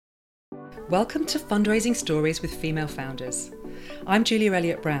Welcome to Fundraising Stories with Female Founders. I'm Julia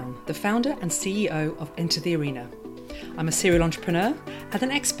Elliott-Brown, the founder and CEO of Enter the Arena. I'm a serial entrepreneur and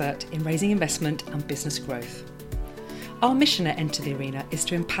an expert in raising investment and business growth. Our mission at Enter the Arena is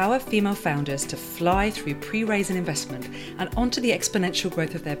to empower female founders to fly through pre-raise and investment and onto the exponential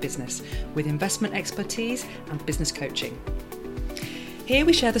growth of their business with investment expertise and business coaching. Here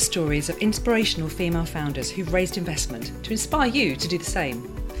we share the stories of inspirational female founders who've raised investment to inspire you to do the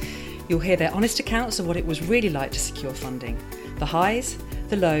same. You'll hear their honest accounts of what it was really like to secure funding, the highs,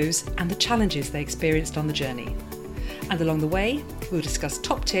 the lows, and the challenges they experienced on the journey. And along the way, we'll discuss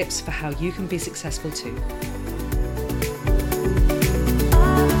top tips for how you can be successful too.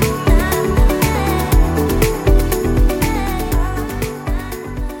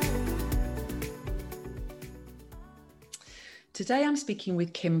 Today I'm speaking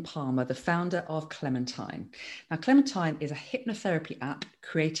with Kim Palmer, the founder of Clementine. Now, Clementine is a hypnotherapy app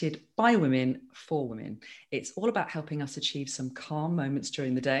created by women for women. It's all about helping us achieve some calm moments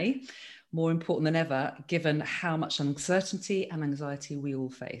during the day, more important than ever, given how much uncertainty and anxiety we all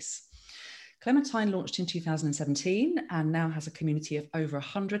face. Clementine launched in 2017 and now has a community of over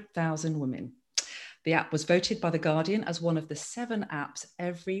 100,000 women. The app was voted by The Guardian as one of the 7 apps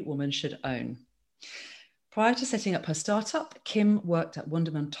every woman should own. Prior to setting up her startup, Kim worked at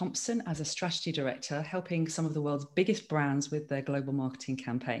Wunderman Thompson as a strategy director, helping some of the world's biggest brands with their global marketing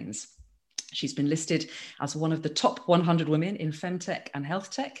campaigns. She's been listed as one of the top 100 women in femtech and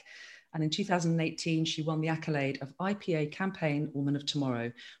health tech. And in 2018, she won the accolade of IPA Campaign Woman of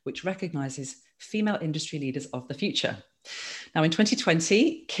Tomorrow, which recognizes female industry leaders of the future. Now, in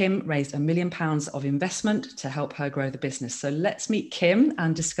 2020, Kim raised £1 million of investment to help her grow the business. So let's meet Kim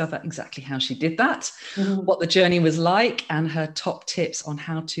and discover exactly how she did that, what the journey was like, and her top tips on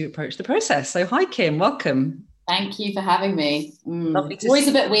how to approach the process. So hi, Kim, welcome. Thank you for having me. Always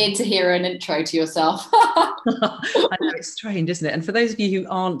a bit weird to hear an intro to yourself. I know, it's strange, isn't it? And for those of you who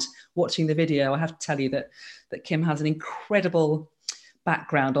aren't watching the video, I have to tell you that Kim has an incredible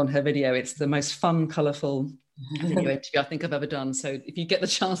background on her video. It's the most fun, colourful video interview I think I've ever done. So if you get the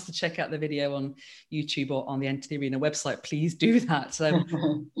chance to check out the video on YouTube or on the Enter the Arena website, please do that. So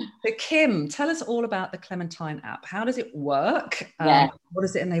Kim, tell us all about the Clementine app. How does it work? What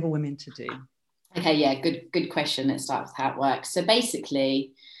does it enable women to do? Okay, yeah, good question. Let's start with how it works. So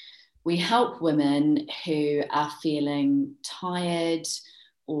basically, we help women who are feeling tired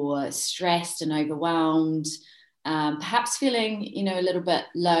or stressed and overwhelmed, perhaps feeling, a little bit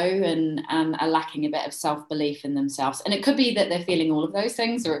low and are lacking a bit of self-belief in themselves. And it could be that they're feeling all of those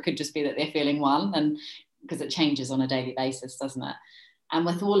things, or it could just be that they're feeling one, and because it changes on a daily basis, doesn't it? And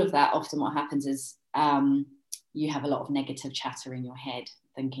with all of that, often what happens is you have a lot of negative chatter in your head,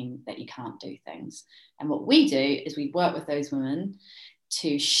 thinking that you can't do things. And what we do is we work with those women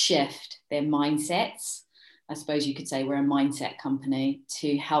to shift their mindsets. I suppose you could say we're a mindset company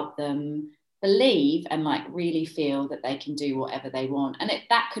to help them believe and really feel that they can do whatever they want. And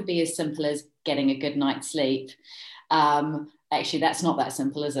that could be as simple as getting a good night's sleep. Actually, that's not that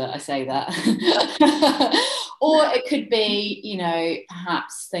simple, is it? I say that. Or it could be,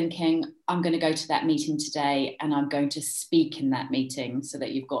 perhaps thinking, I'm going to go to that meeting today and I'm going to speak in that meeting so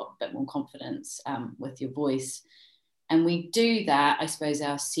that you've got a bit more confidence with your voice. And we do that, I suppose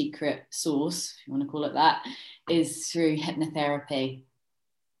our secret sauce, if you want to call it that, is through hypnotherapy.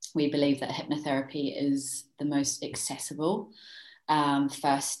 We believe that hypnotherapy is the most accessible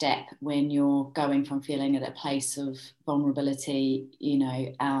first step when you're going from feeling at a place of vulnerability,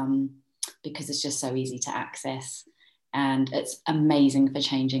 because it's just so easy to access and it's amazing for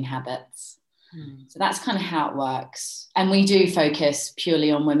changing habits. So that's kind of how it works. And we do focus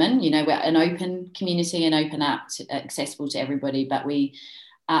purely on women. We're an open community, an open app, accessible to everybody, but we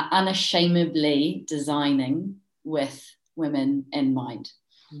are unashamedly designing with women in mind.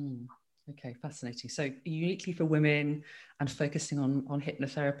 Okay, fascinating. So uniquely for women and focusing on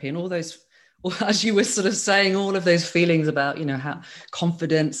hypnotherapy and all those, as you were sort of saying, all of those feelings about, how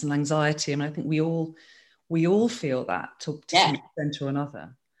confidence and anxiety. I think we all feel that to some extent or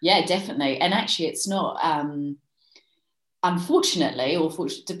another. Yeah, definitely. And actually it's not, unfortunately, or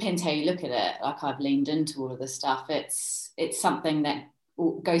depends how you look at it. I've leaned into all of this stuff. It's something that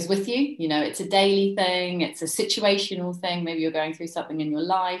goes with you, it's a daily thing, it's a situational thing. Maybe you're going through something in your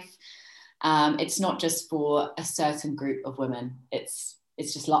life. It's not just for a certain group of women. It's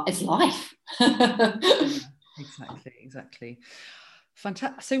just it's life. Exactly.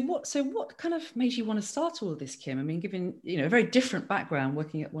 Fantastic. So what kind of made you want to start all of this, Kim? Given a very different background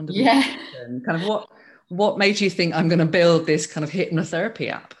working at Wunderman Thompson, kind of what made you think I'm going to build this kind of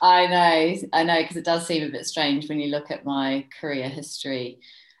hypnotherapy app? I know, because it does seem a bit strange when you look at my career history.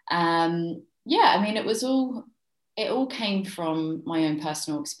 Yeah, I mean, it all came from my own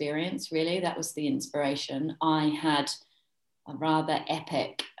personal experience, really. That was the inspiration. I had a rather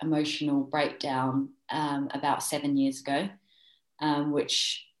epic emotional breakdown about 7 years ago,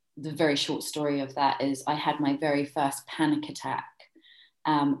 which the very short story of that is I had my very first panic attack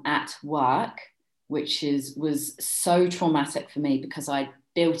at work, which was so traumatic for me because I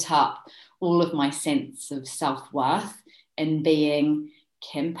built up all of my sense of self-worth in being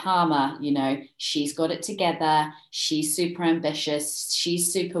Kim Palmer. You know, she's got it together, she's super ambitious,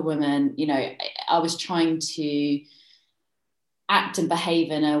 she's superwoman. You know, I was trying to act and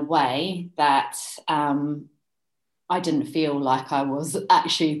behave in a way that I didn't feel like I was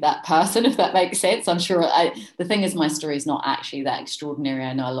actually that person, if that makes sense. I'm sure the thing is, my story is not actually that extraordinary.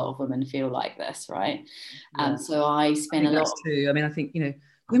 I know a lot of women feel like this, right? Yeah. So I spent a lot. Too. I mean, I think, you know,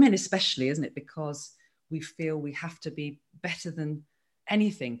 women especially, isn't it? Because we feel we have to be better than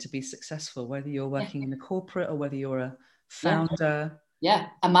anything to be successful, whether you're working in the corporate or whether you're a founder. Yeah,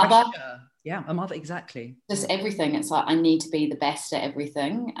 a mother. Yeah, a mother, exactly. Just everything. It's like I need to be the best at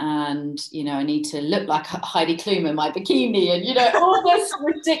everything, and you know, I need to look like Heidi Klum in my bikini, and you know, all this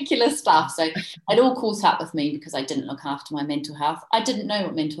ridiculous stuff. So it all caught up with me because I didn't look after my mental health. I didn't know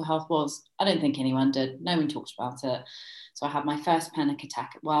what mental health was. I don't think anyone did. No one talked about it. So I had my first panic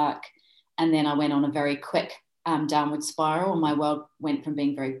attack at work, and then I went on a very quick downward spiral. And my world went from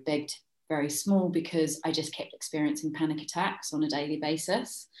being very big to very small because I just kept experiencing panic attacks on a daily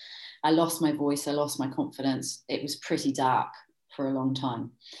basis. I lost my voice, I lost my confidence. It was pretty dark for a long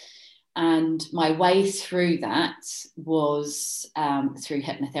time. And my way through that was through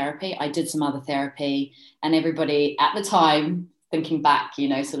hypnotherapy. I did some other therapy, and everybody at the time, thinking back, you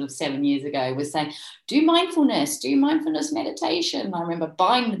know, sort of 7 years ago, was saying, do mindfulness meditation. I remember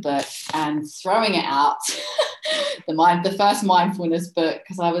buying the book and throwing it out, the first mindfulness book,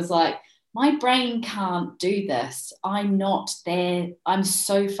 because I was like, my brain can't do this. I'm not there. I'm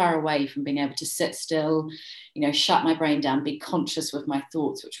so far away from being able to sit still, you know, shut my brain down, be conscious with my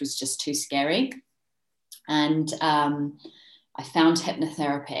thoughts, which was just too scary. And I found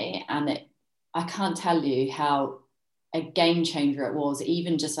hypnotherapy, and I can't tell you how a game changer it was,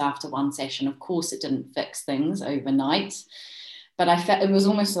 even just after one session. Of course, it didn't fix things overnight, but I felt it was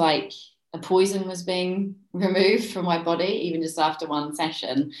almost like a poison was being removed from my body, even just after one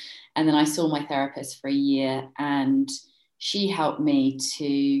session. And then I saw my therapist for a year, and she helped me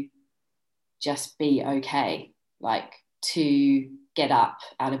to just be okay, like to get up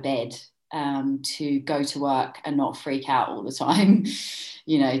out of bed, to go to work and not freak out all the time,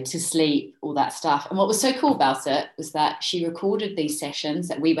 you know, to sleep, all that stuff. And what was so cool about it was that she recorded these sessions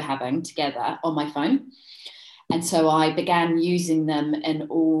that we were having together on my phone. And so I began using them in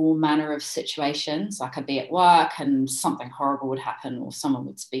all manner of situations. Like I'd be at work and something horrible would happen, or someone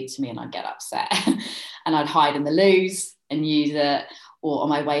would speak to me and I'd get upset and I'd hide in the loos and use it. Or on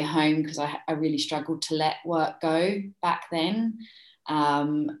my way home, because I really struggled to let work go back then.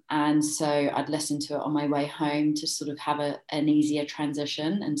 And so I'd listen to it on my way home to sort of have an easier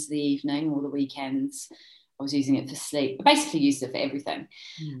transition into the evening or the weekends. I was using it for sleep. I basically used it for everything.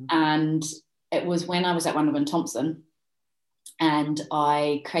 And it was when I was at Wunderman Thompson, and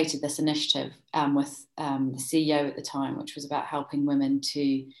I created this initiative with the CEO at the time, which was about helping women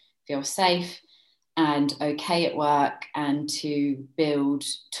to feel safe and okay at work, and to build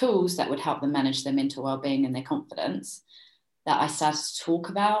tools that would help them manage their mental well-being and their confidence. That I started to talk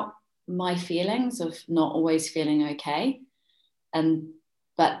about my feelings of not always feeling okay,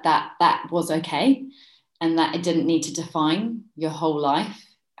 but that was okay, and that it didn't need to define your whole life.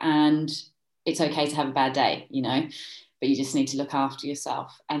 And it's okay to have a bad day, you know, but you just need to look after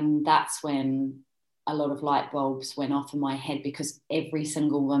yourself. And that's when a lot of light bulbs went off in my head, because every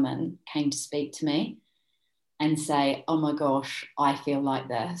single woman came to speak to me and say, oh my gosh, I feel like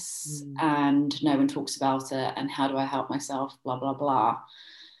this, and no one talks about it, and how do I help myself, blah, blah, blah.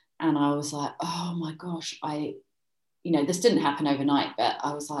 And I was like, oh my gosh, this didn't happen overnight, but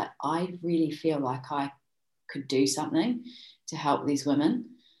I was like, I really feel like I could do something to help these women.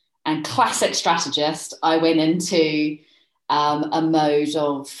 And classic strategist, I went into a mode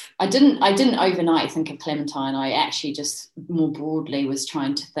of, I didn't overnight think of Clementine. I actually just more broadly was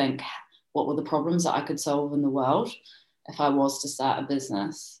trying to think, what were the problems that I could solve in the world if I was to start a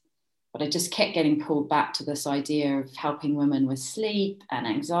business? But I just kept getting pulled back to this idea of helping women with sleep and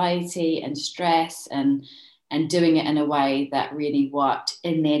anxiety and stress, and doing it in a way that really worked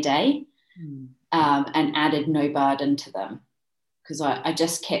in their day, and added no burden to them. because I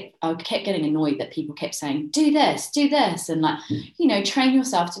kept getting annoyed that people kept saying, do this, and like, you know, train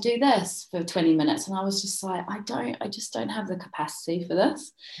yourself to do this for 20 minutes. And I was just like, I just don't have the capacity for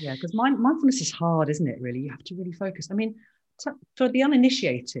this. Yeah, because mindfulness is hard, isn't it, really? You have to really focus. I mean, for the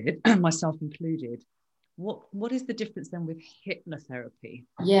uninitiated, myself included, what is the difference then with hypnotherapy?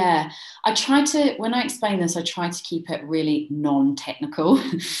 Yeah, when I explain this, I try to keep it really non-technical.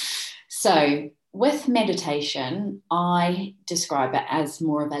 So with meditation, I describe it as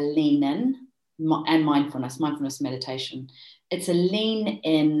more of a lean in, and mindfulness meditation. It's a lean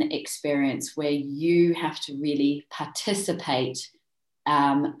in experience where you have to really participate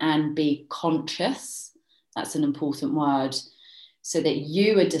and be conscious. That's an important word. So that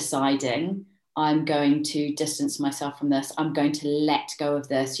you are deciding, I'm going to distance myself from this, I'm going to let go of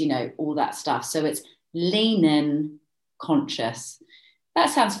this, you know, all that stuff. So it's lean in, conscious. That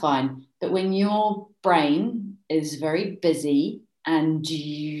sounds fine. But when your brain is very busy and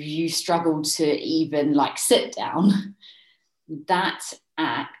you struggle to even like sit down, that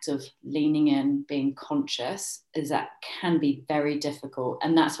act of leaning in, being conscious, can be very difficult.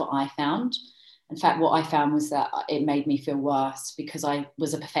 And that's what I found. In fact, what I found was that it made me feel worse because I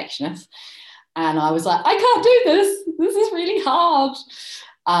was a perfectionist. And I was like, I can't do this. This is really hard.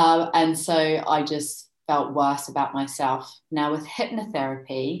 And so I just felt worse about myself. Now with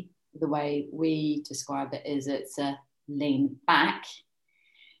hypnotherapy, the way we describe it is it's a lean back,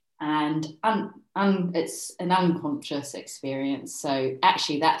 and it's an unconscious experience. So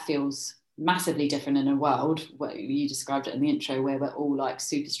actually that feels massively different in a world where you described it in the intro, where we're all like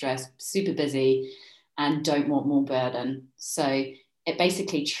super stressed, super busy, and don't want more burden. So it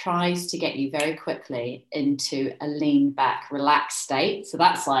basically tries to get you very quickly into a lean back, relaxed state. So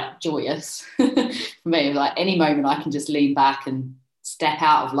that's like joyous for me. Like any moment I can just lean back and step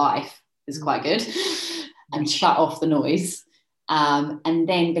out of life is quite good, and shut off the noise. And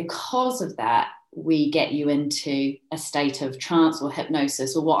then because of that, we get you into a state of trance or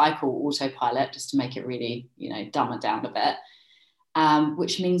hypnosis, or what I call autopilot, just to make it really, you know, dumb it down a bit,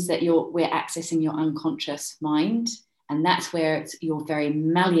 which means that we're accessing your unconscious mind. And that's where you're very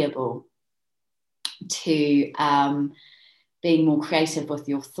malleable to being more creative with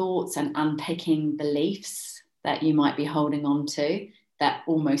your thoughts and unpicking beliefs that you might be holding on to that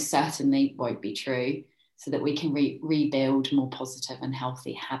almost certainly won't be true, so that we can rebuild more positive and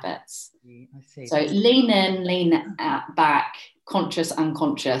healthy habits. I see. So lean in, lean back, conscious,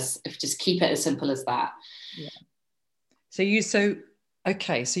 unconscious. If just keep it as simple as that. Yeah. So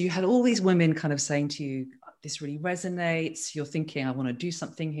you had all these women kind of saying to you, this really resonates. You're thinking, I want to do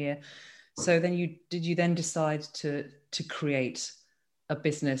something here. So then did you then decide to create a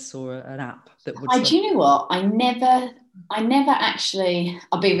business or an app that would? Do you know what? I never actually,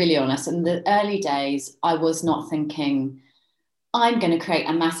 I'll be really honest, in the early days, I was not thinking, I'm going to create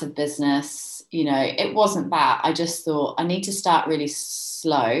a massive business. You know, it wasn't that. I just thought I need to start really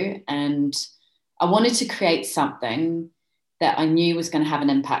slow, and I wanted to create something that I knew was going to have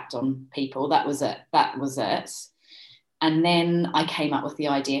an impact on people. That was it. And then I came up with the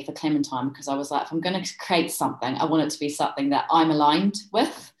idea for Clementine, because I was like, if I'm going to create something, I want it to be something that I'm aligned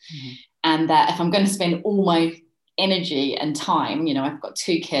with. Mm-hmm. And that if I'm going to spend all my energy and time, you know, I've got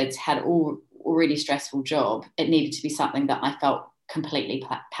 2 kids, had already stressful job, it needed to be something that I felt completely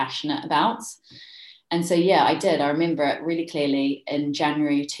passionate about. And so, yeah, I did. I remember it really clearly. In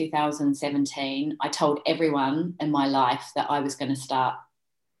January 2017, I told everyone in my life that I was going to start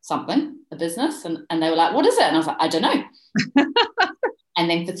something, a business. And they were like, what is it? And I was like, I don't know. And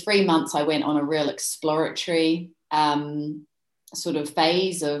then for 3 months, I went on a real exploratory sort of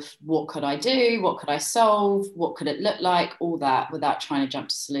phase of what could I do? What could I solve? What could it look like? All that, without trying to jump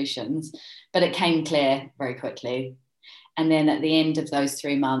to solutions. But it came clear very quickly. And then at the end of those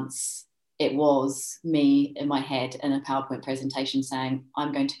 3 months, it was me in my head in a PowerPoint presentation saying,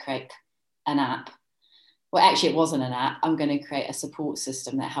 I'm going to create an app. Well, actually, it wasn't an app. I'm going to create a support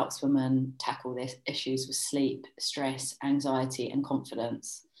system that helps women tackle their issues with sleep, stress, anxiety, and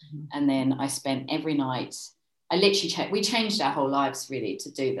confidence. Mm-hmm. And then I spent every night, we changed our whole lives really to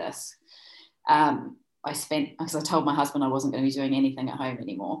do this. Because I told my husband I wasn't going to be doing anything at home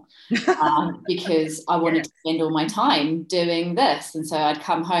anymore, because I wanted to spend all my time doing this. And so I'd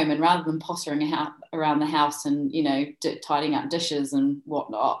come home, and rather than pottering around the house and, you know, tidying up dishes and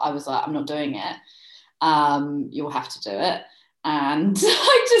whatnot, I was like, I'm not doing it. You'll have to do it. And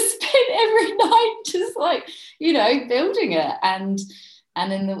I just spent every night just like, you know, building it, and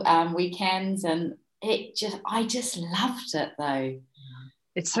in the weekends, and I just loved it though.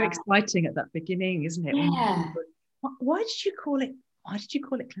 It's so exciting at that beginning, isn't it? Yeah. Why did you call it Why did you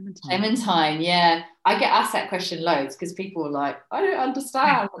call it Clementine? Clementine, yeah. I get asked that question loads because people are like, I don't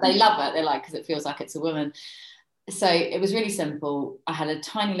understand. But they love it. They're like, because it feels like it's a woman. So it was really simple. I had a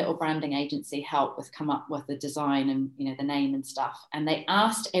tiny little branding agency help with come up with the design and, you know, the name and stuff. And they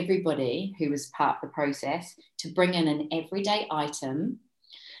asked everybody who was part of the process to bring in an everyday item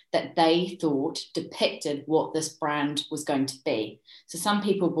that they thought depicted what this brand was going to be. So some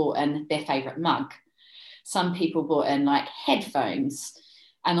people brought in their favorite mug. Some people brought in like headphones,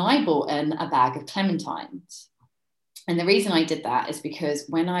 and I brought in a bag of clementines. And the reason I did that is because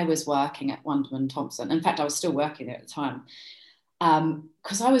when I was working at Wunderman Thompson, in fact, I was still working there at the time,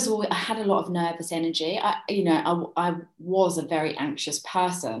 because I had a lot of nervous energy. I was a very anxious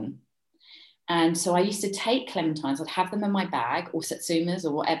person. And so I used to take clementines, I'd have them in my bag or satsumas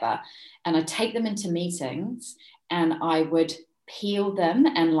or whatever, and I'd take them into meetings and I would peel them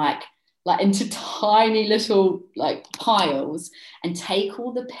and like into tiny little like piles and take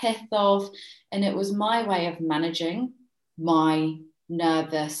all the pith off. And it was my way of managing my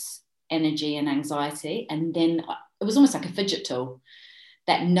nervous energy and anxiety. And then it was almost like a fidget tool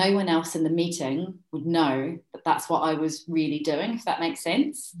that no one else in the meeting would know that that's what I was really doing, if that makes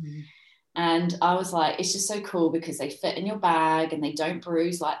sense. Mm. And I was like, it's just so cool because they fit in your bag and they don't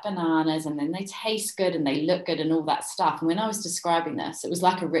bruise like bananas, and then they taste good and they look good and all that stuff. And when I was describing this, it was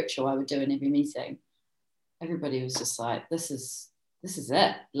like a ritual I would do in every meeting. Everybody was just like, this is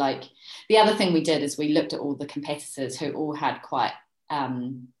it. Like, the other thing we did is we looked at all the competitors who all had quite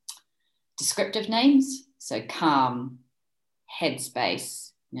descriptive names. So Calm,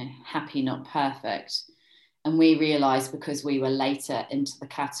 Headspace, you know, Happy Not Perfect. And we realized, because we were later into the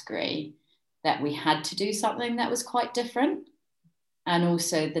category, that we had to do something that was quite different. And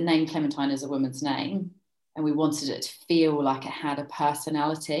also the name Clementine is a woman's name, and we wanted it to feel like it had a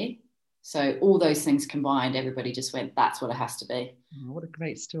personality. So all those things combined, everybody just went, that's what it has to be. Oh, what a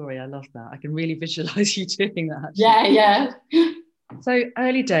great story. I love that. I can really visualize you doing that, actually. Yeah. So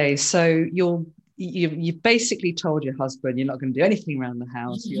early days, so you basically told your husband you're not going to do anything around the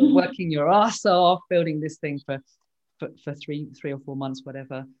house. You're working your ass off, building this thing for 3 or 4 months,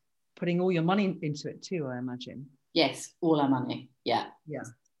 whatever, putting all your money into it too, I imagine. Yes, all our money. Yeah.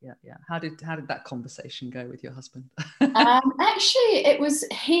 How did that conversation go with your husband? Actually, it was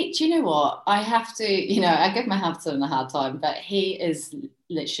he. Do you know what? I have to, I give my husband a hard time, but he is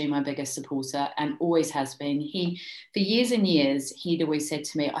literally my biggest supporter and always has been. For years and years, he'd always said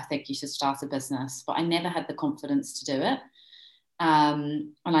to me, I think you should start a business, but I never had the confidence to do it.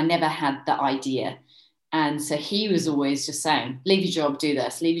 And I never had the idea. And so he was always just saying, leave your job, do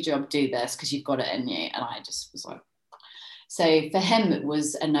this, because you've got it in you. And I just was like, so for him, it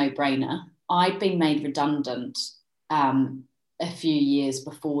was a no-brainer. I'd been made redundant a few years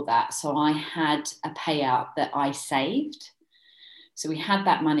before that. So I had a payout that I saved. So we had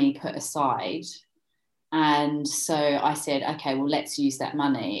that money put aside. And so I said, okay, well, let's use that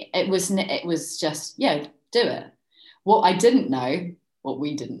money. It was just, do it. What we didn't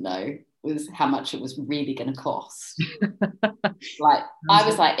know was how much it was really going to cost. Like, I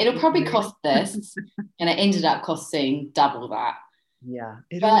was like, it'll probably cost this. And it ended up costing double that. Yeah.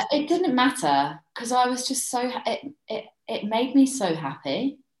 It didn't matter because I was just so, it made me so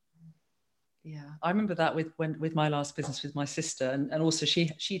happy. Yeah, I remember that with my last business with my sister, and also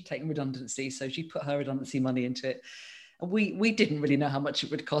she'd taken redundancy, so she put her redundancy money into it. We didn't really know how much it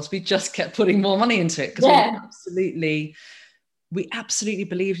would cost. We just kept putting more money into it because we absolutely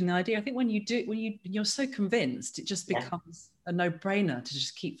believed in the idea. I think when you're so convinced, it just becomes a no-brainer to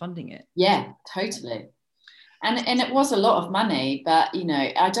just keep funding it. Yeah, totally. And it was a lot of money, but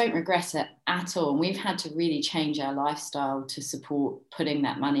I don't regret it at all. And we've had to really change our lifestyle to support putting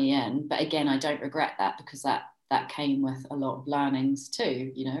that money in. But again, I don't regret that because that came with a lot of learnings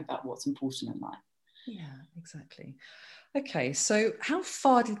too, about what's important in life. Yeah, exactly. Okay, so how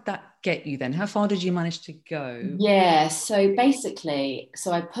far did that get you then? How far did you manage to go? Yeah, so basically,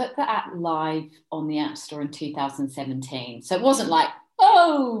 I put the app live on the App Store in 2017. So it wasn't like,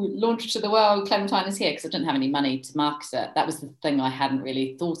 launch to the world, Clementine is here, because I didn't have any money to market it. That was the thing I hadn't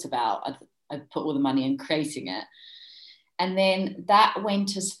really thought about. I'd put all the money in creating it. And then that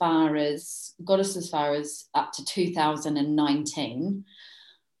got us as far as up to 2019,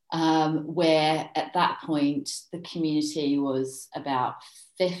 where at that point, the community was about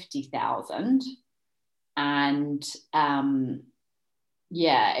 50,000. And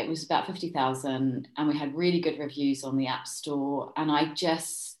it was about 50,000, and we had really good reviews on the App Store. And I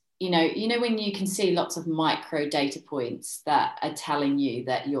just, when you can see lots of micro data points that are telling you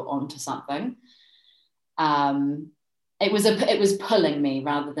that you're onto something, it was pulling me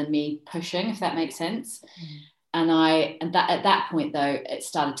rather than me pushing, if that makes sense. And that at that point though, it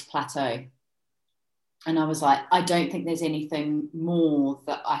started to plateau. And I was like, I don't think there's anything more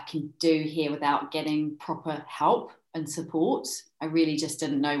that I can do here without getting proper help and support. I really just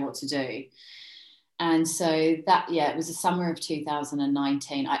didn't know what to do. And so that, yeah, it was the summer of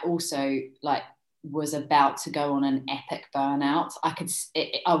 2019. I also like was about to go on an epic burnout.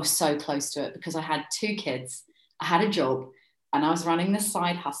 I was so close to it because I had 2 kids, I had a job, and I was running this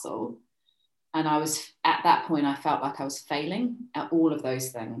side hustle. And I was, at that point, I felt like I was failing at all of those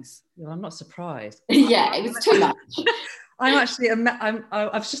things. Well, I'm not surprised. Yeah, it was too much. I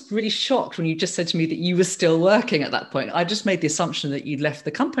was just really shocked when you just said to me that you were still working at that point. I just made the assumption that you'd left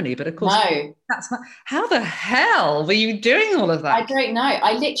the company, but of course, no, that's not. How the hell were you doing all of that? I don't know.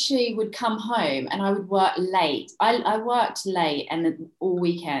 I literally would come home and I would work late. I worked late and all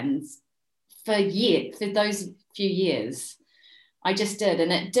weekends for those few years. I just did,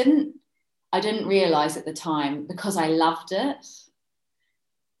 and I didn't realize at the time, because I loved it,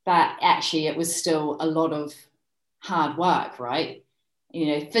 that actually it was still a lot of hard work, right? You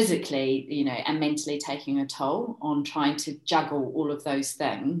know, physically, you know, and mentally taking a toll on trying to juggle all of those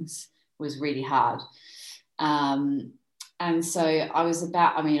things was really hard. And so I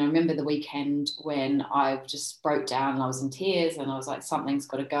remember the weekend when I just broke down and I was in tears and I was like, something's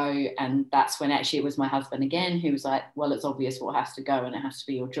got to go. And that's when actually it was my husband again, who was like, well, it's obvious what has to go and it has to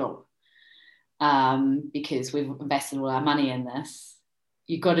be your job. Because we've invested all our money in this.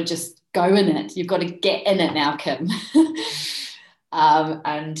 You've got to just go in it. You've got to get in it now, Kim.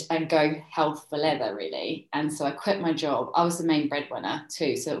 And go health for leather, really. And so I quit my job. I was the main breadwinner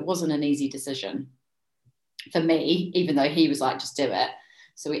too, so it wasn't an easy decision for me, even though he was like, just do it.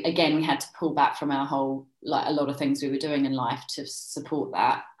 So we had to pull back from our whole, like a lot of things we were doing in life to support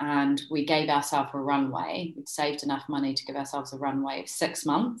that. And we gave ourselves a runway. We'd saved enough money to give ourselves a runway of 6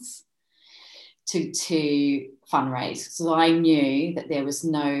 months to fundraise. So I knew that there was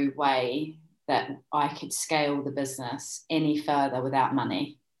no way that I could scale the business any further without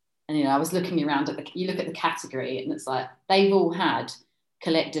money. And, you know, I was looking around you look at the category and it's like, they've all had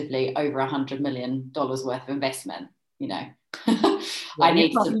collectively over $100 million worth of investment, you know. Well, you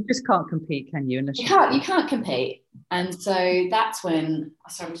just can't compete, can you? You can't compete. And so that's when,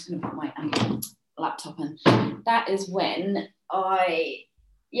 sorry, I'm just going to put my laptop in. That is when I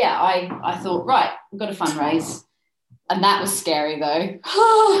thought, right, I've got to fundraise. And that was scary though.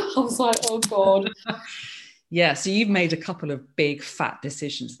 I was like, oh God. Yeah, so you've made a couple of big fat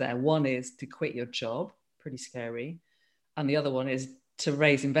decisions there. One is to quit your job, pretty scary. And the other one is to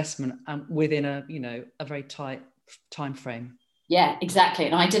raise investment within a very tight time frame. Yeah, exactly.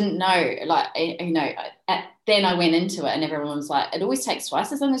 And I didn't know, then I went into it and everyone was like, it always takes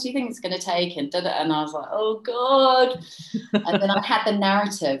twice as long as you think it's going to take, and did it. And I was like, oh God. And then I had the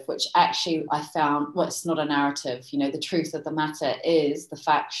narrative, which actually I found, well, it's not a narrative. You know, the truth of the matter is the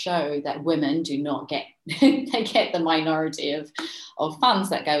facts show that women do not get, they get the minority of funds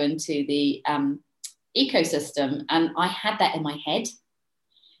that go into the ecosystem. And I had that in my head.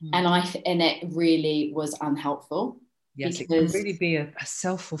 And it really was unhelpful. Yes, it can really be a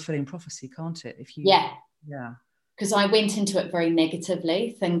self-fulfilling prophecy, can't it? Yeah. Because I went into it very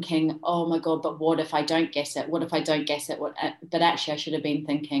negatively, thinking, oh my God, but what if I don't get it? What if I don't get it? But actually I should have been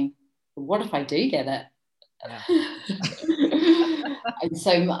thinking, what if I do get it? Yeah. And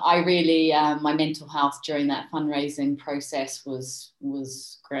so I really, my mental health during that fundraising process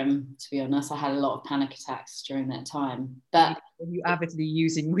was grim, to be honest. I had a lot of panic attacks during that time. But were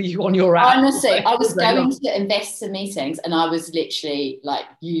you on your app? Honestly, I was going to investor meetings and I was literally like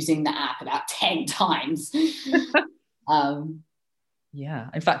using the app about 10 times. Yeah.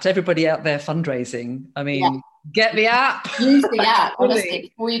 In fact, everybody out there fundraising, I mean, get the app. Use the app. Honestly,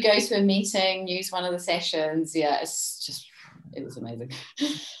 before you go to a meeting, use one of the sessions. Yeah, it was amazing.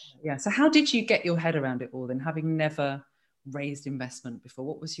 Yeah. So how did you get your head around it all then, having never raised investment before?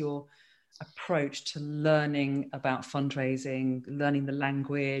 What was your approach to learning about fundraising, learning the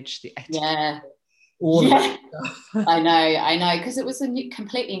language, the etiquette, all of that stuff? I know, because it was a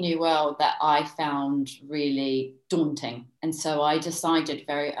completely new world that I found really daunting. And so I decided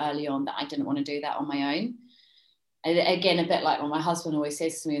very early on that I didn't want to do that on my own. And again, a bit like what my husband always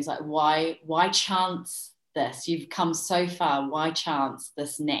says to me, is like, why chance this? You've come so far, why chance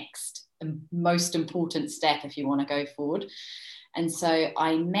this next and most important step if you want to go forward? And so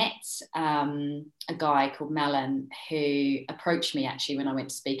I met a guy called Melon who approached me actually when I went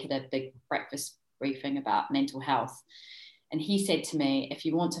to speak at a big breakfast briefing about mental health. And he said to me, if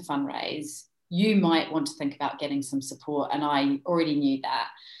you want to fundraise, you might want to think about getting some support. And I already knew that.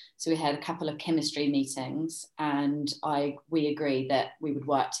 So we had a couple of chemistry meetings, and we agreed that we would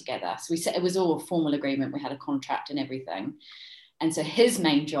work together. So we said it was all a formal agreement. We had a contract and everything. And so his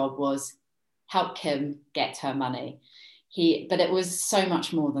main job was help Kim get her money. But it was so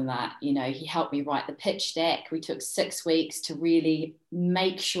much more than that. You know, he helped me write the pitch deck. We took 6 weeks to really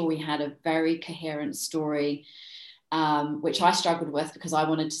make sure we had a very coherent story, which I struggled with because I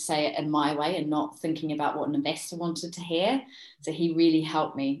wanted to say it in my way and not thinking about what an investor wanted to hear. So he really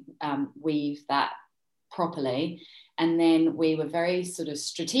helped me weave that properly. And then we were very sort of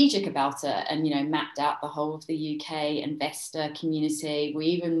strategic about it and, you know, mapped out the whole of the UK investor community. We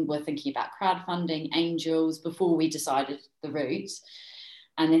even were thinking about crowdfunding, angels, before we decided the route.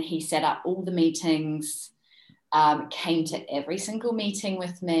 And then he set up all the meetings, came to every single meeting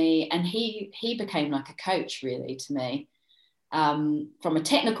with me. And he became like a coach, really, to me, from a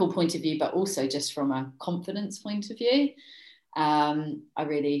technical point of view, but also just from a confidence point of view. I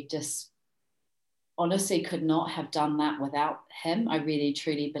really just honestly could not have done that without him. I really,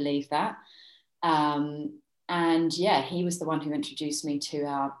 truly believe that. And yeah, he was the one who introduced me to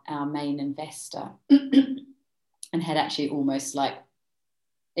our main investor and had actually almost like,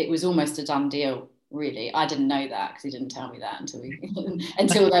 it was almost a done deal, really. I didn't know that because he didn't tell me that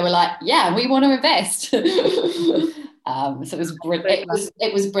until they were like, yeah, we want to invest. So it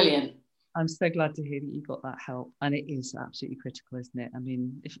was brilliant. I'm so glad to hear that you got that help, and it is absolutely critical, isn't it? I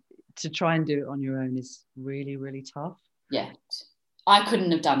mean, to try and do it on your own is really, really tough. Yeah, I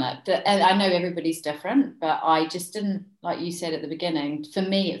couldn't have done it. I know everybody's different, but I just didn't, like you said at the beginning, for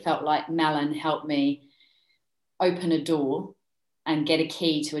me, it felt like Melon helped me open a door and get a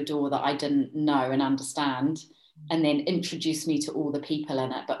key to a door that I didn't know and understand, and then introduce me to all the people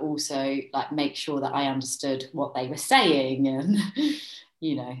in it, but also like make sure that I understood what they were saying, and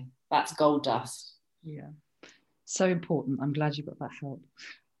you know, that's gold dust. Yeah, so important. I'm glad you got that help.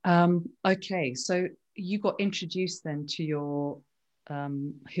 Okay, so you got introduced then to your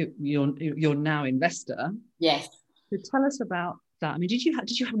now investor. Yes. So tell us about that. I mean, did you have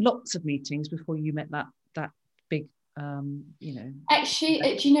lots of meetings before you met that big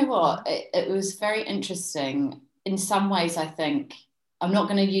Actually, do you know what, it was very interesting in some ways. I think I'm not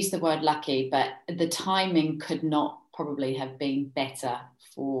going to use the word lucky, but the timing could not probably have been better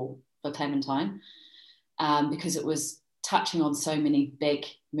for Clementine, because it was touching on so many big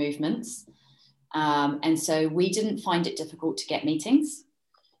movements, and so we didn't find it difficult to get meetings.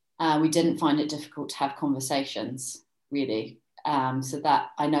 We didn't find it difficult to have conversations, really. So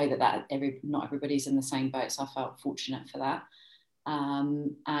that I know that not everybody's in the same boat, so I felt fortunate for that.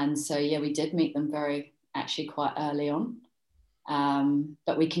 And so yeah, we did meet them actually quite early on,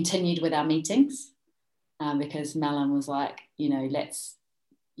 but we continued with our meetings, because Melon was like, even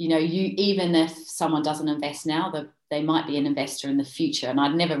if someone doesn't invest now, they might be an investor in the future. And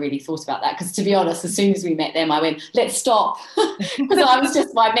I'd never really thought about that, because to be honest, as soon as we met them, I went, let's stop.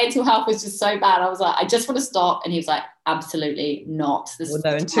 Because my mental health was just so bad. I was like, I just want to stop. And he was like, absolutely not.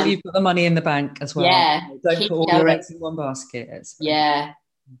 Until you put the money in the bank as well. Yeah. Don't put all your eggs in one basket. Yeah.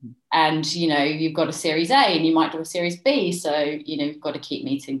 Mm-hmm. And, you've got a Series A and you might do a Series B. So, you've got to keep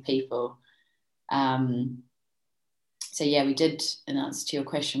meeting people. So yeah, we did, in answer to your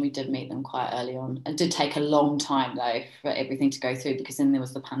question, we did meet them quite early on. It did take a long time though for everything to go through, because then there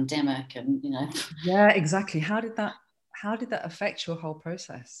was the pandemic and Yeah, exactly. How did that affect your whole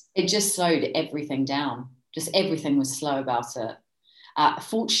process? It just slowed everything down. Just everything was slow about it.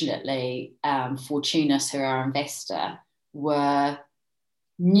 Fortunately, Fortunus, who are our investor,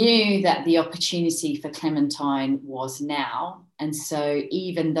 knew that the opportunity for Clementine was now. And so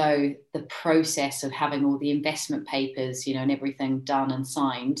even though the process of having all the investment papers, and everything done and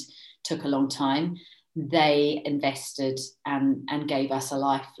signed took a long time, they invested and gave us a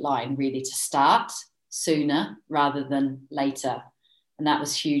lifeline really to start sooner rather than later. And that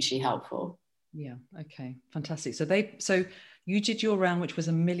was hugely helpful. Yeah. Okay. Fantastic. So you did your round, which was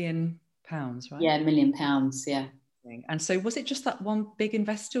 £1 million, right? Yeah, £1 million. Yeah. And so was it just that one big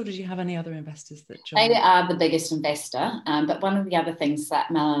investor, or did you have any other investors that joined? They are the biggest investor. But one of the other things that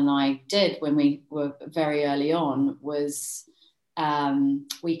Mel and I did when we were very early on was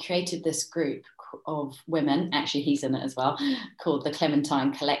we created this group of women, actually he's in it as well, called the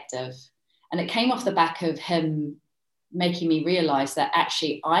Clementine Collective. And it came off the back of him making me realise that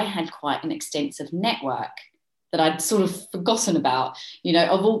actually I had quite an extensive network that I'd sort of forgotten about,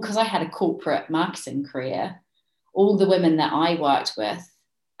 because I had a corporate marketing career. All the women that I worked with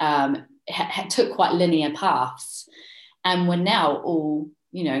took quite linear paths, and were now all,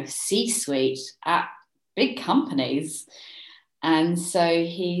 C-suite at big companies. And so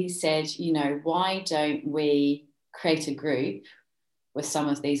he said, why don't we create a group with some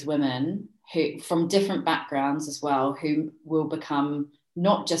of these women who from different backgrounds as well, who will become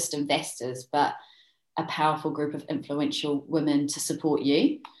not just investors, but a powerful group of influential women to support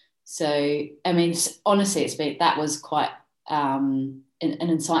you. So, I mean, honestly, that was quite an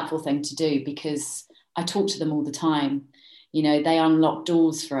insightful thing to do, because I talk to them all the time. You know, they unlock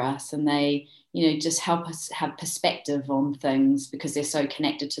doors for us, and they, you know, just help us have perspective on things because they're so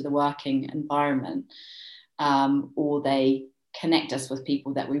connected to the working environment, or they connect us with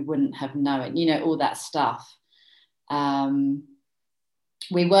people that we wouldn't have known, you know, all that stuff.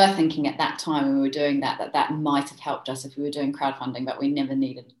 We were thinking at that time when we were doing that might have helped us if we were doing crowdfunding, but we never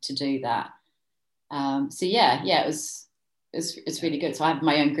needed to do that. So yeah, it's really good. So I have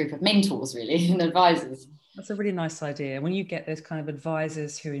my own group of mentors, really, and advisors. That's a really nice idea. When you get those kind of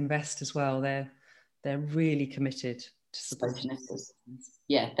advisors who invest as well, they're really committed to supporting.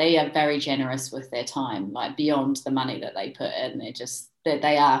 Yeah, they are very generous with their time, like beyond the money that they put in.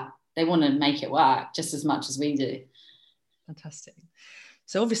 They want to make it work just as much as we do. Fantastic.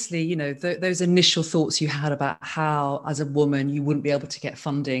 So obviously, you know, those initial thoughts you had about how, as a woman, you wouldn't be able to get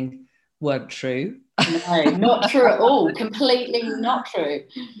funding weren't true. No, not true at all. Completely not true.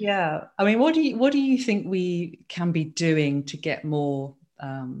 Yeah. I mean, what do you think we can be doing to get more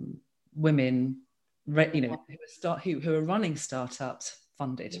women, you know, who are running startups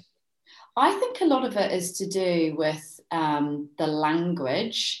funded? I think a lot of it is to do with the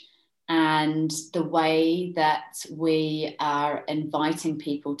language and the way that we are inviting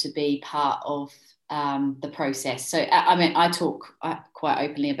people to be part of the process. So, I mean, I talk quite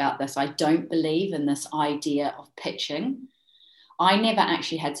openly about this. I don't believe in this idea of pitching. I never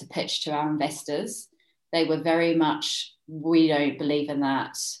actually had to pitch to our investors. They were very much, we don't believe in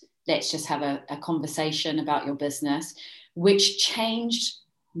that. Let's just have a conversation about your business, which changed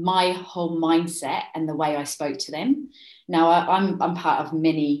my whole mindset and the way I spoke to them. Now, I'm part of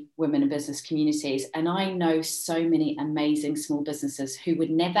many women in business communities, and I know so many amazing small businesses who would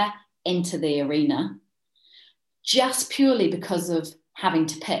never enter the arena just purely because of having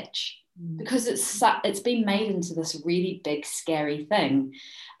to pitch, because it's been made into this really big, scary thing.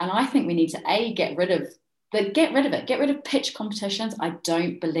 And I think we need to get rid of it. Get rid of pitch competitions. I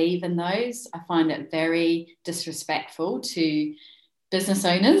don't believe in those. I find it very disrespectful to business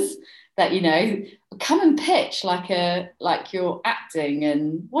owners that, you know, come and pitch like you're acting,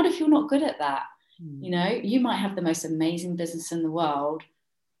 and what if you're not good at that? You know, you might have the most amazing business in the world,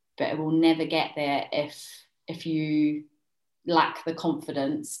 but it will never get there if you lack the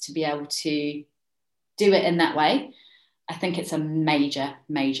confidence to be able to do it in that way. I think it's a major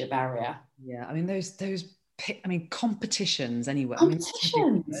barrier. Yeah, I mean those competitions anyway.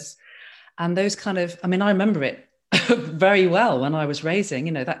 Competitions. And those kind of, I mean, I remember it very well when I was raising,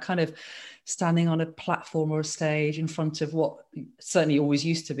 you know, that kind of standing on a platform or a stage in front of what certainly always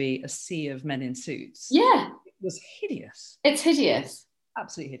used to be a sea of men in suits. Yeah. It was hideous. It's hideous.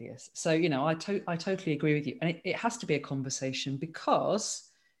 Absolutely hideous. So, you know, I totally agree with you. And it has to be a conversation, because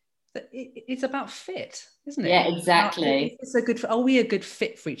it's about fit, isn't it? Yeah, exactly. Are we a good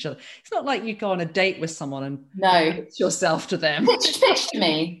fit for each other? It's not like you go on a date with someone and pitch yourself to them. Pitch to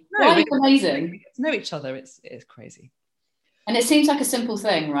me. No, it's amazing. Get to know each other. It's crazy. And it seems like a simple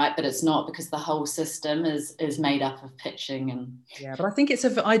thing, right? But it's not, because the whole system is made up of pitching. And yeah, but I think it's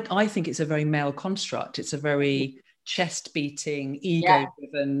a very male construct. It's a very chest beating, ego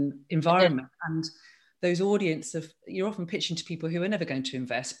driven environment. And those audience you're often pitching to people who are never going to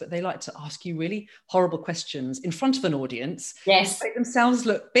invest, but they like to ask you really horrible questions in front of an audience. Yes. Make themselves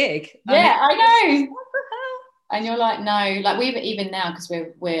look big. Yeah, I know. What the hell? And you're like, no, like even now, because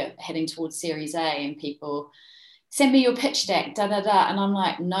we're heading towards Series A, and people send me your pitch deck, da da da. And I'm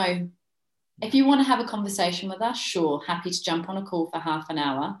like, no. If you want to have a conversation with us, sure, happy to jump on a call for half an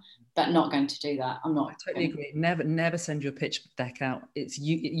hour, but not going to do that. I'm not. I totally agree. Never send your pitch deck out. It's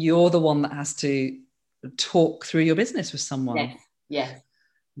you're the one that has to talk through your business with someone. Yes.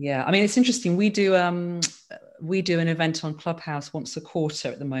 Yeah. I mean, it's interesting. We do an event on Clubhouse once a quarter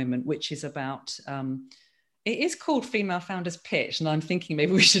at the moment, which is about it is called Female Founders Pitch, and I'm thinking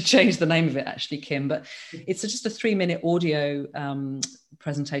maybe we should change the name of it, actually, Kim, but it's just a 3-minute audio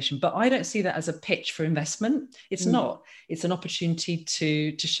presentation. But I don't see that as a pitch for investment. It's not. It's an opportunity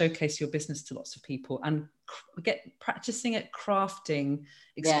to showcase your business to lots of people and get practicing at crafting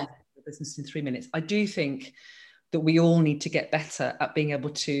your business in 3 minutes. I do think that we all need to get better at being able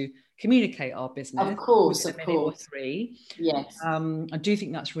to communicate our business. Of course. Or 3. Yes. I do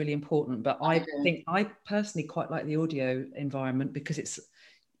think that's really important. But I think I personally quite like the audio environment, because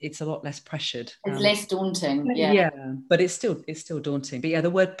it's a lot less pressured. It's less daunting. Yeah, but it's still daunting. But yeah, the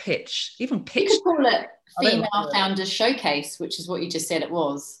word pitch, even pitch. You could call it Female Founders Showcase, which is what you just said it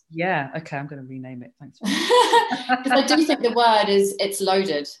was. Yeah, okay, I'm going to rename it. Thanks. Because I do think the word it's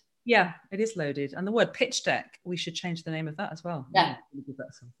loaded. Yeah, it is loaded. And the word pitch deck, we should change the name of that as well. Yeah. Give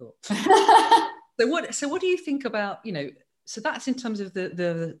that some thought. So what do you think about, so that's in terms of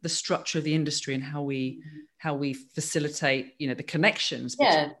the structure of the industry and how we facilitate, the connections.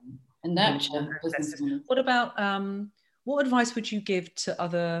 Yeah, and nurture. What about, what advice would you give to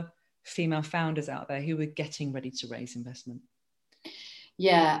other female founders out there who are getting ready to raise investment?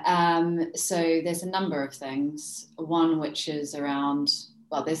 Yeah, so there's a number of things. One which is around,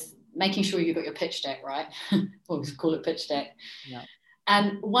 there's making sure you've got your pitch deck right. We'll call it pitch deck. Yeah.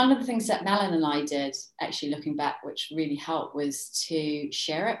 And one of the things that Melon and I did, actually looking back, which really helped, was to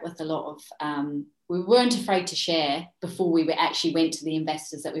share it with a lot of, we weren't afraid to share before we actually went to the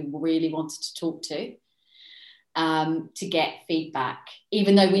investors that we really wanted to talk to get feedback,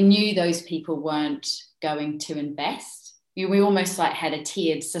 even though we knew those people weren't going to invest. We almost like had a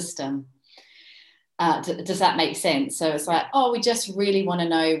tiered system. Does that make sense? So it's like, we just really want to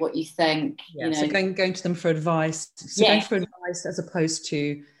know what you think. Yeah, so going to them for advice. So going for advice as opposed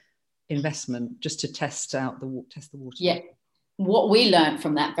to investment, just to test the water. Yeah. What we learned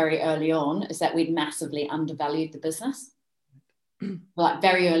from that very early on is that we'd massively undervalued the business. Like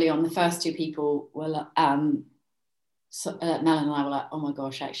very early on, the first two people were Mel and I were like, oh my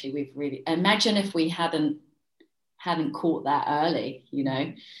gosh, actually, we've really, imagine if we hadn't caught that early,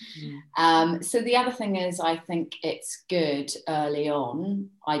 So the other thing is, I think it's good early on,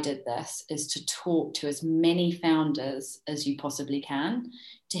 I did this, is to talk to as many founders as you possibly can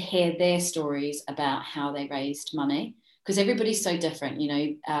to hear their stories about how they raised money, because everybody's so different.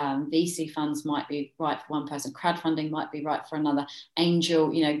 VC funds might be right for one person, crowdfunding might be right for another,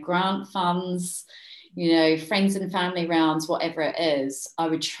 angel, grant funds, friends and family rounds, whatever it is. I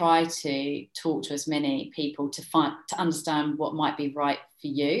would try to talk to as many people to understand what might be right for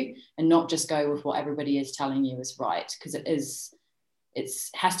you, and not just go with what everybody is telling you is right, because it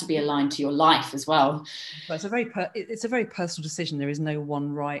has to be aligned to your life as well. But it's a very personal decision. There is no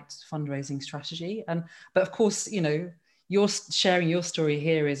one right fundraising strategy, but of course, you're sharing your story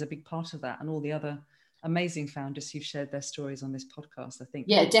here is a big part of that, and all the other amazing founders who've shared their stories on this podcast, I think.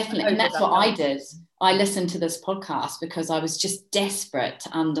 Yeah, definitely. And that's what I did. I listened to this podcast because I was just desperate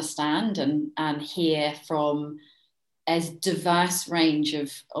to understand and hear from as diverse range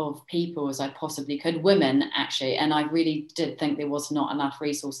of people as I possibly could, women actually. And I really did think there was not enough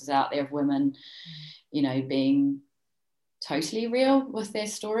resources out there of women, being totally real with their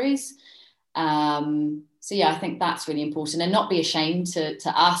stories. So yeah, I think that's really important, and not be ashamed to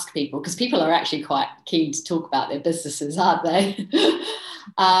ask people, because people are actually quite keen to talk about their businesses, aren't they?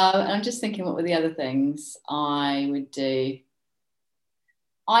 And I'm just thinking, what were the other things I would do?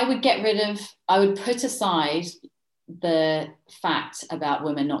 I would put aside the fact about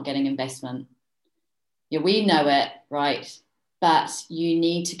women not getting investment. Yeah, we know it, right? But you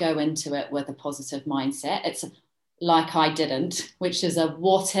need to go into it with a positive mindset. It's like I didn't, which is a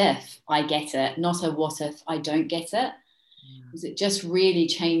what if I get it, not a what if I don't get it. Because it just really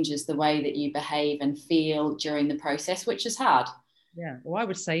changes the way that you behave and feel during the process, which is hard. Yeah, well, I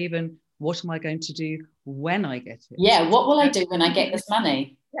would say even, what am I going to do when I get it? Yeah, what will I do when I get this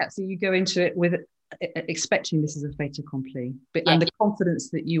money? Yeah, so you go into it with expecting this is a fait accompli, and the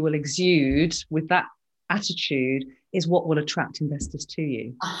confidence that you will exude with that attitude is what will attract investors to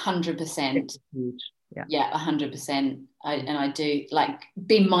you. 100%. Yeah, 100%. I do, like,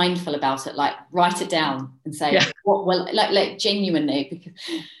 be mindful about it, like write it down and say what will, like genuinely, because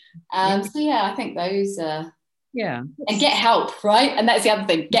so yeah, I think those and get help, right? And that's the other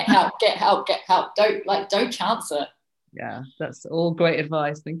thing, get help. Don't chance it. Yeah, that's all great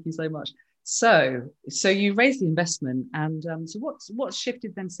advice, thank you so much. So you raised the investment, and so what's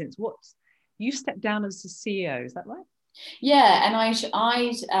shifted then since? You stepped down as the CEO, is that right? Yeah, and I'd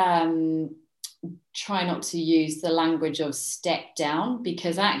try not to use the language of step down,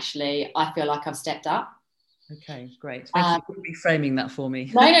 because actually I feel like I've stepped up. Okay, great. Thank you for reframing that for me.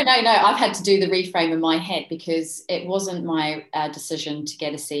 No. I've had to do the reframe in my head, because it wasn't my decision to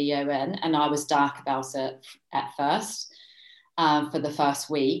get a CEO in, and I was dark about it at first. For the first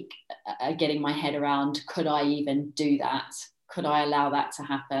week, getting my head around, could I even do that? Could I allow that to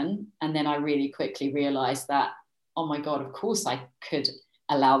happen? And then I really quickly realized that, oh my God, of course I could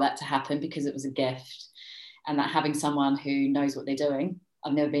allow that to happen, because it was a gift. And that having someone who knows what they're doing.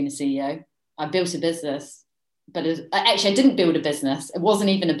 I've never been a CEO. I built a business, but actually I didn't build a business. It wasn't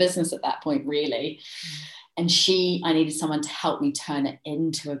even a business at that point, really. And I needed someone to help me turn it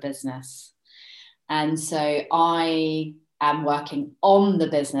into a business. And so I am working on the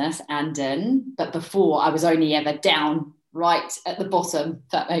business and but before I was only ever down right at the bottom,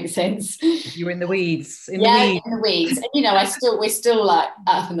 if that makes sense. You're in the weeds. In the weeds. And, you know, we're still like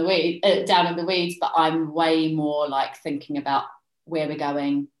up in the weeds, down in the weeds, but I'm way more like thinking about where we're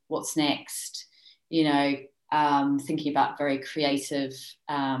going, what's next, you know, thinking about very creative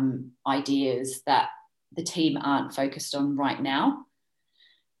ideas that the team aren't focused on right now.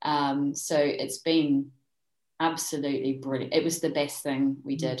 So it's been absolutely brilliant. It was the best thing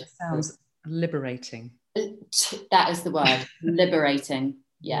we did. It sounds liberating. That is the word, liberating.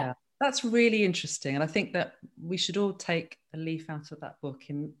 Yeah. That's really interesting. And I think that we should all take a leaf out of that book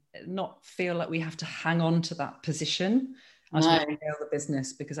and not feel like we have to hang on to that position as we scale the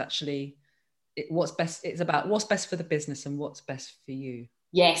business, because actually it's about what's best for the business and what's best for you.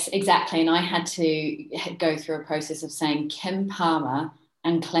 Yes, exactly. And I had to go through a process of saying Kim Palmer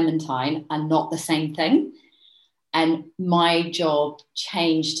and Clementine are not the same thing. And my job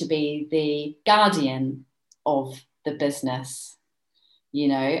changed to be the guardian of the business, you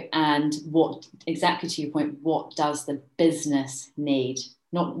know, and exactly to your point, what does the business need?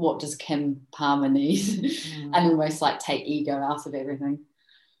 Not what does Kim Palmer need? And almost like take ego out of everything.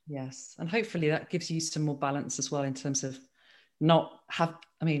 Yes. And hopefully that gives you some more balance as well in terms of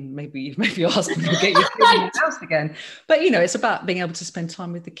maybe your husband will get you in the house again. But, you know, it's about being able to spend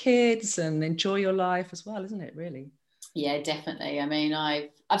time with the kids and enjoy your life as well, isn't it, really? Yeah, definitely. I mean,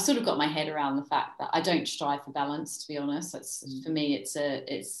 I've sort of got my head around the fact that I don't strive for balance, to be honest. For me, it's a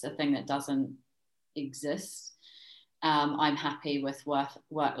thing that doesn't exist. I'm happy with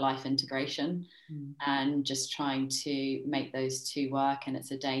work-life integration and just trying to make those two work. And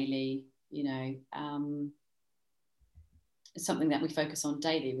it's a daily, you know, it's something that we focus on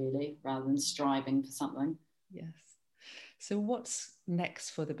daily, really, rather than striving for something. Yes. So what's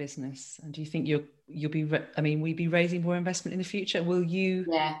next for the business? And do you think you'll be raising more investment in the future? Will you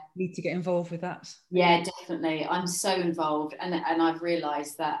need to get involved with that? Yeah, definitely. I'm so involved. And I've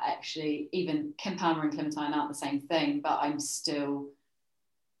realised that actually even Kim Palmer and Clementine aren't the same thing, but I'm still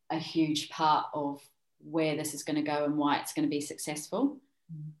a huge part of where this is going to go and why it's going to be successful.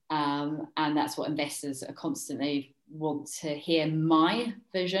 And that's what investors are constantly want to hear, my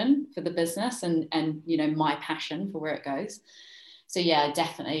vision for the business and you know, my passion for where it goes. So yeah,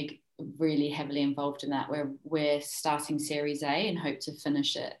 definitely really heavily involved in that. We're starting Series A and hope to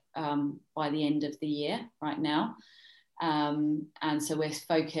finish it by the end of the year right now. And so we're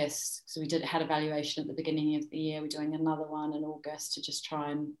focused. So we had a valuation at the beginning of the year. We're doing another one in August to just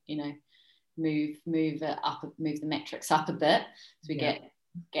try and, you know, move the metrics up a bit so we get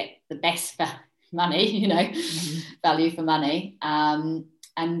the best money, you know, value for money. And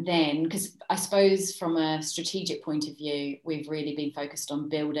then, because I suppose from a strategic point of view, we've really been focused on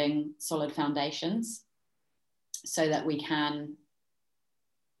building solid foundations so that we can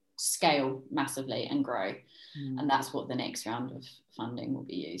scale massively and grow. And that's what the next round of funding will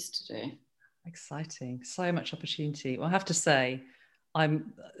be used to do. Exciting. So much opportunity. Well, I have to say,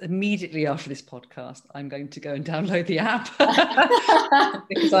 I'm immediately after this podcast, I'm going to go and download the app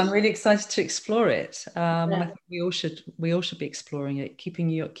because I'm really excited to explore it. And I think we all should be exploring it. Keeping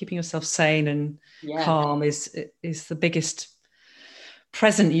yourself sane and calm is the biggest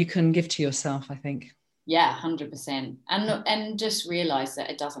present you can give to yourself, I think. Yeah, 100%. And just realise that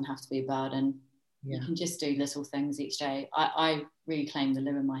it doesn't have to be a burden. You can just do little things each day. I really claim the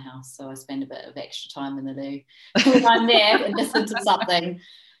loo in my house, so I spend a bit of extra time in the loo when I'm there and listen to something,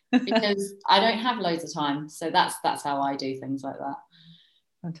 because I don't have loads of time. So that's how I do things like that.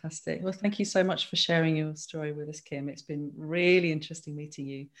 Fantastic. Well, thank you so much for sharing your story with us, Kim. It's been really interesting meeting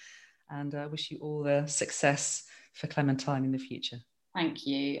you, and I wish you all the success for Clementine in the future. Thank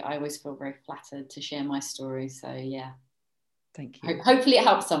you. I always feel very flattered to share my story. So yeah. Thank you. Hopefully it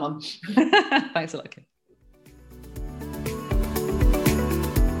helps someone. Thanks a lot, Kim.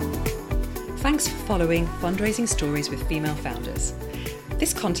 Thanks for following Fundraising Stories with Female Founders.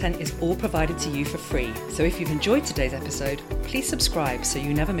 This content is all provided to you for free, so if you've enjoyed today's episode, please subscribe so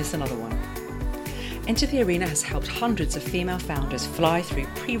you never miss another one. Enter the Arena has helped hundreds of female founders fly through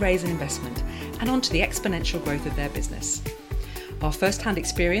pre-raise and investment and onto the exponential growth of their business. Our first-hand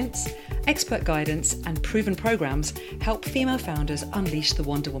experience, expert guidance, and proven programs help female founders unleash the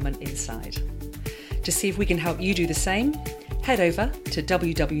Wonder Woman inside. To see if we can help you do the same, head over to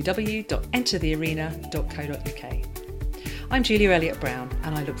www.enterthearena.co.uk. I'm Julia Elliott Brown,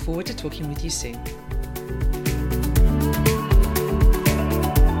 and I look forward to talking with you soon.